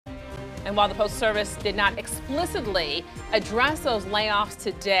And while the Postal Service did not explicitly address those layoffs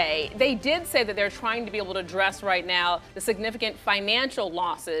today, they did say that they're trying to be able to address right now the significant financial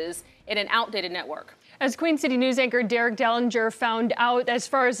losses in an outdated network. As Queen City News anchor Derek Dellinger found out, as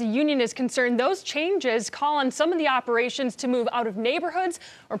far as the union is concerned, those changes call on some of the operations to move out of neighborhoods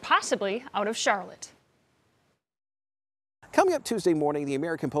or possibly out of Charlotte. Coming up Tuesday morning, the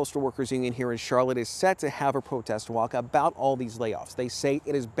American Postal Workers Union here in Charlotte is set to have a protest walk about all these layoffs. They say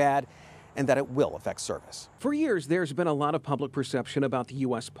it is bad and that it will affect service. For years, there's been a lot of public perception about the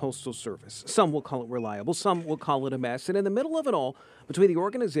U.S. Postal Service. Some will call it reliable, some will call it a mess, and in the middle of it all, between the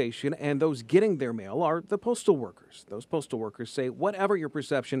organization and those getting their mail, are the postal workers. Those postal workers say, whatever your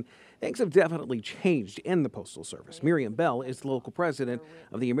perception, things have definitely changed in the Postal Service. Miriam Bell is the local president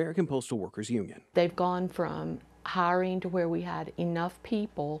of the American Postal Workers Union. They've gone from hiring to where we had enough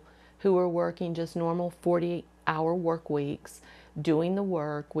people who were working just normal 48-hour work weeks, doing the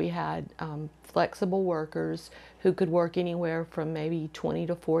work. We had flexible workers who could work anywhere from maybe 20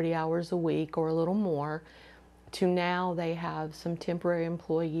 to 40 hours a week or a little more, to now they have some temporary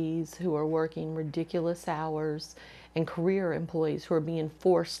employees who are working ridiculous hours and career employees who are being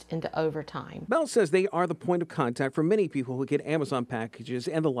forced into overtime. Bell says they are the point of contact for many people who get Amazon packages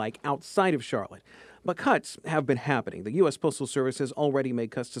and the like outside of Charlotte. But cuts have been happening. The U.S. Postal Service has already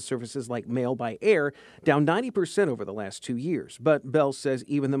made cuts to services like mail by air, down 90% over the last 2 years. But Bell says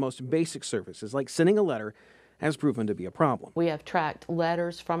even the most basic services, like sending a letter, has proven to be a problem. We have tracked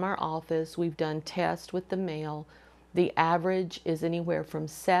letters from our office. We've done tests with the mail. The average is anywhere from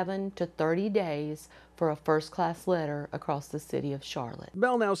 7 to 30 days for a first-class letter across the city of Charlotte.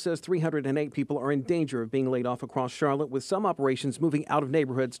 Bell now says 308 people are in danger of being laid off across Charlotte, with some operations moving out of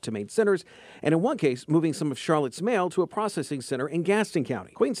neighborhoods to main centers, and in one case, moving some of Charlotte's mail to a processing center in Gaston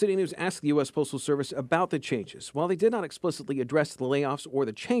County. Queen City News asked the U.S. Postal Service about the changes. While they did not explicitly address the layoffs or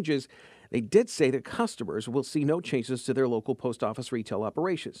the changes, they did say that customers will see no changes to their local post office retail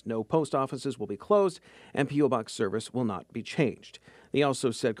operations. No post offices will be closed, and P.O. Box service will not be changed. They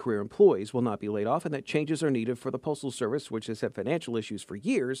also said career employees will not be laid off and that changes are needed for the Postal Service, which has had financial issues for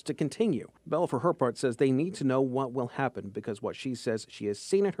years, to continue. Bell, for her part, says they need to know what will happen because what she says she has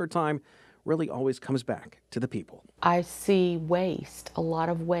seen in her time really always comes back to the people. I see waste, a lot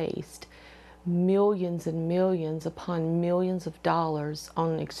of waste. Millions and millions upon millions of dollars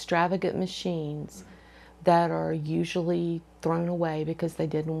on extravagant machines that are usually thrown away because they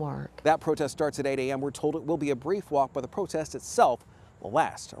didn't work. That protest starts at 8 a.m. We're told it will be a brief walk, but the protest itself will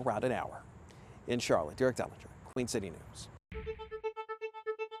last around an hour. In Charlotte, Derek Dellinger, Queen City News.